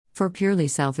For purely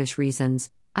selfish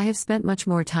reasons, I have spent much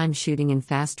more time shooting in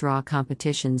fast draw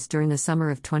competitions during the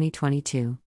summer of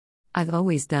 2022. I've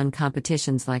always done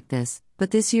competitions like this,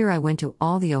 but this year I went to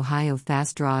all the Ohio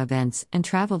fast draw events and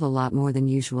traveled a lot more than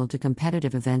usual to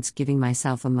competitive events, giving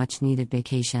myself a much needed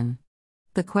vacation.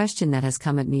 The question that has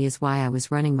come at me is why I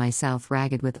was running myself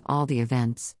ragged with all the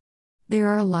events. There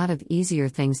are a lot of easier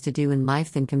things to do in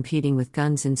life than competing with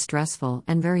guns in stressful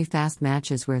and very fast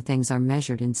matches where things are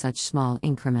measured in such small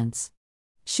increments.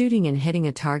 Shooting and hitting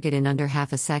a target in under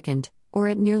half a second, or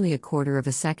at nearly a quarter of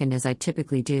a second as I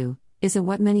typically do, isn't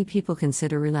what many people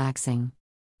consider relaxing.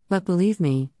 But believe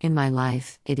me, in my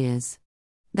life, it is.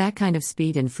 That kind of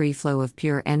speed and free flow of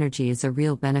pure energy is a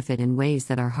real benefit in ways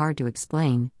that are hard to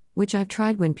explain, which I've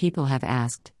tried when people have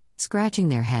asked, scratching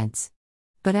their heads.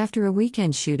 But after a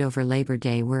weekend shoot over Labor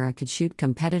Day where I could shoot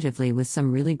competitively with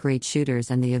some really great shooters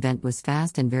and the event was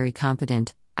fast and very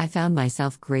competent, I found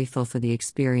myself grateful for the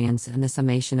experience and the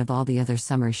summation of all the other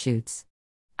summer shoots.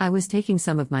 I was taking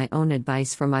some of my own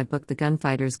advice from my book The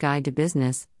Gunfighter's Guide to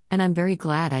Business, and I'm very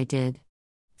glad I did.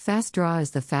 Fast draw is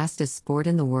the fastest sport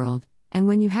in the world, and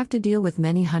when you have to deal with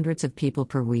many hundreds of people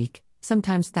per week,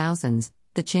 sometimes thousands,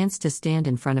 the chance to stand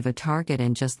in front of a target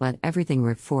and just let everything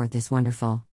rip forth is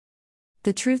wonderful.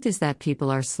 The truth is that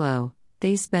people are slow,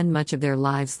 they spend much of their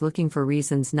lives looking for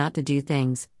reasons not to do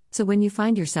things, so when you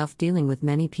find yourself dealing with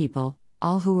many people,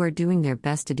 all who are doing their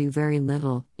best to do very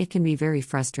little, it can be very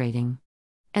frustrating.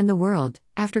 And the world,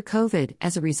 after COVID,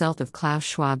 as a result of Klaus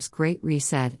Schwab's Great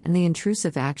Reset and the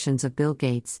intrusive actions of Bill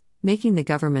Gates, making the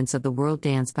governments of the world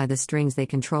dance by the strings they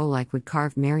control like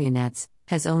wood-carved marionettes,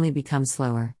 has only become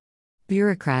slower.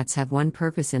 Bureaucrats have one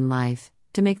purpose in life: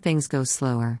 to make things go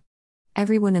slower.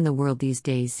 Everyone in the world these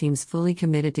days seems fully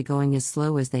committed to going as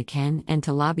slow as they can and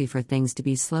to lobby for things to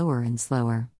be slower and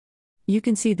slower. You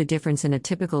can see the difference in a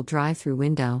typical drive-through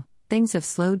window. Things have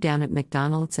slowed down at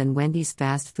McDonald's and Wendy's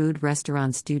fast food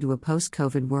restaurants due to a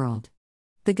post-COVID world.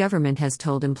 The government has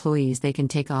told employees they can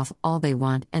take off all they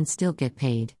want and still get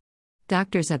paid.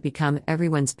 Doctors have become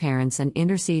everyone's parents and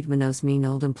intercede when those mean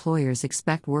old employers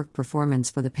expect work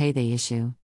performance for the pay they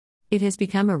issue. It has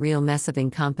become a real mess of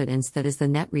incompetence that is the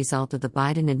net result of the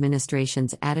Biden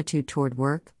administration's attitude toward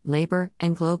work, labor,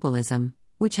 and globalism,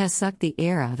 which has sucked the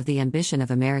air out of the ambition of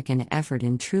American effort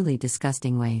in truly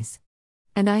disgusting ways.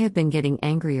 And I have been getting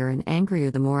angrier and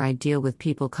angrier the more I deal with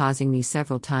people causing me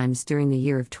several times during the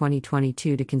year of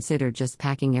 2022 to consider just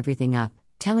packing everything up,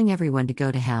 telling everyone to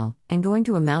go to hell, and going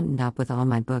to a mountaintop with all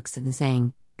my books and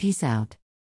saying, "Peace out."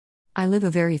 I live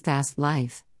a very fast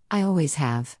life, I always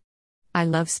have. I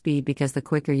love speed because the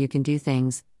quicker you can do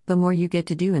things, the more you get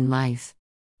to do in life.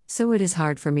 So it is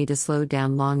hard for me to slow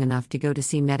down long enough to go to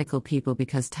see medical people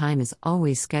because time is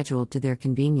always scheduled to their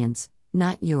convenience,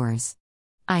 not yours.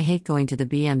 I hate going to the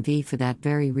BMV for that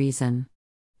very reason.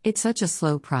 It's such a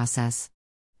slow process.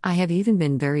 I have even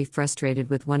been very frustrated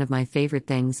with one of my favorite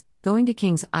things, going to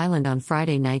Kings Island on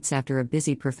Friday nights after a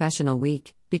busy professional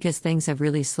week, because things have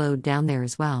really slowed down there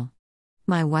as well.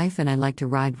 My wife and I like to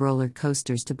ride roller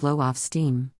coasters to blow off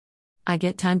steam. I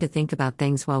get time to think about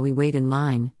things while we wait in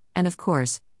line, and of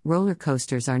course, roller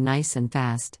coasters are nice and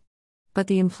fast. But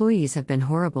the employees have been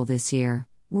horrible this year,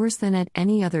 worse than at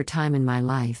any other time in my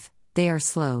life. They are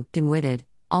slow, dim-witted,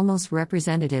 almost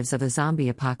representatives of a zombie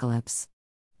apocalypse.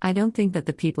 I don't think that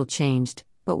the people changed,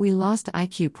 but we lost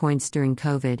IQ points during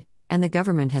COVID, and the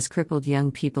government has crippled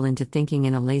young people into thinking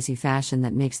in a lazy fashion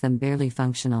that makes them barely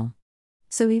functional.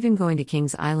 So even going to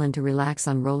Kings Island to relax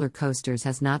on roller coasters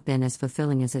has not been as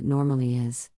fulfilling as it normally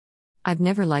is. I've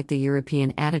never liked the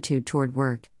European attitude toward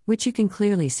work, which you can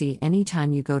clearly see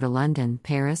anytime you go to London,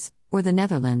 Paris, or the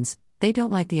Netherlands. They don't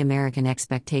like the American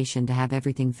expectation to have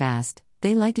everything fast,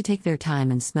 they like to take their time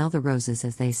and smell the roses,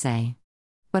 as they say.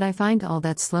 But I find all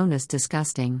that slowness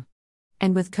disgusting.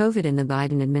 And with COVID in the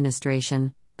Biden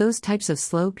administration, those types of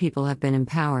slow people have been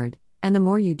empowered, and the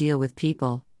more you deal with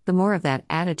people, the more of that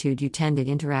attitude you tend to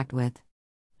interact with.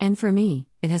 And for me,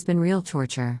 it has been real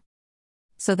torture.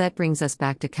 So that brings us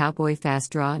back to cowboy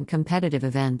fast draw and competitive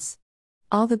events.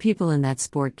 All the people in that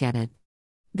sport get it.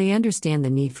 They understand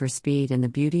the need for speed and the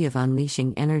beauty of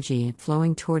unleashing energy and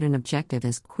flowing toward an objective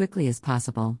as quickly as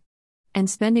possible. And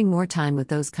spending more time with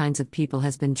those kinds of people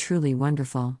has been truly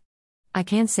wonderful. I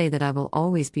can't say that I will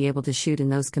always be able to shoot in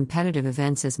those competitive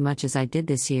events as much as I did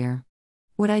this year.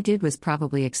 What I did was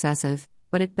probably excessive,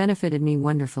 but it benefited me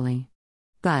wonderfully.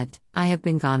 But I have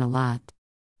been gone a lot.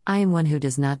 I am one who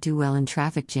does not do well in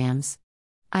traffic jams.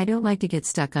 I don't like to get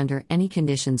stuck under any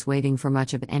conditions waiting for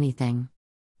much of anything.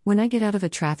 When I get out of a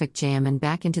traffic jam and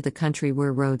back into the country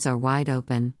where roads are wide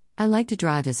open, I like to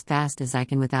drive as fast as I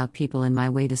can without people in my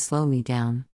way to slow me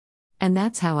down. And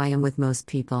that's how I am with most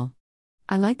people.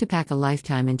 I like to pack a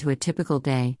lifetime into a typical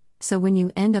day, so when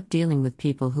you end up dealing with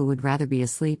people who would rather be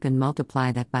asleep and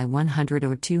multiply that by 100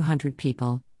 or 200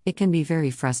 people, it can be very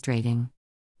frustrating.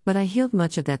 But I healed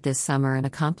much of that this summer and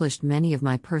accomplished many of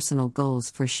my personal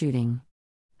goals for shooting.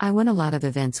 I won a lot of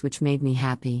events which made me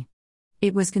happy.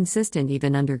 It was consistent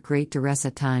even under great duress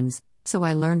at times, so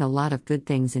I learned a lot of good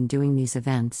things in doing these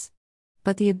events.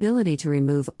 But the ability to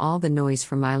remove all the noise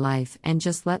from my life and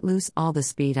just let loose all the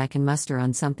speed I can muster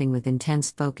on something with intense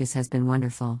focus has been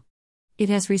wonderful. It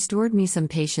has restored me some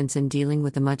patience in dealing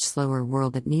with a much slower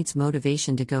world that needs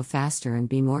motivation to go faster and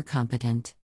be more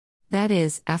competent. That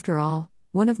is, after all,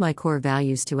 one of my core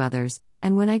values to others,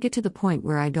 and when I get to the point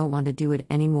where I don't want to do it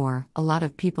anymore, a lot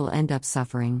of people end up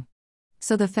suffering.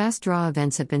 So the fast draw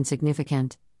events have been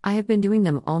significant. I have been doing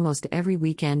them almost every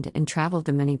weekend and traveled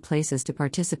to many places to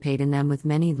participate in them with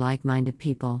many like-minded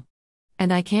people.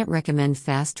 And I can't recommend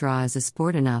fast draw as a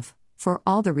sport enough, for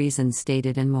all the reasons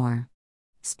stated and more.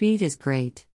 Speed is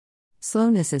great.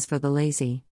 Slowness is for the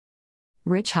lazy.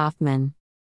 Rich Hoffman.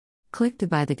 Click to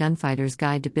buy the Gunfighter's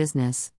Guide to Business.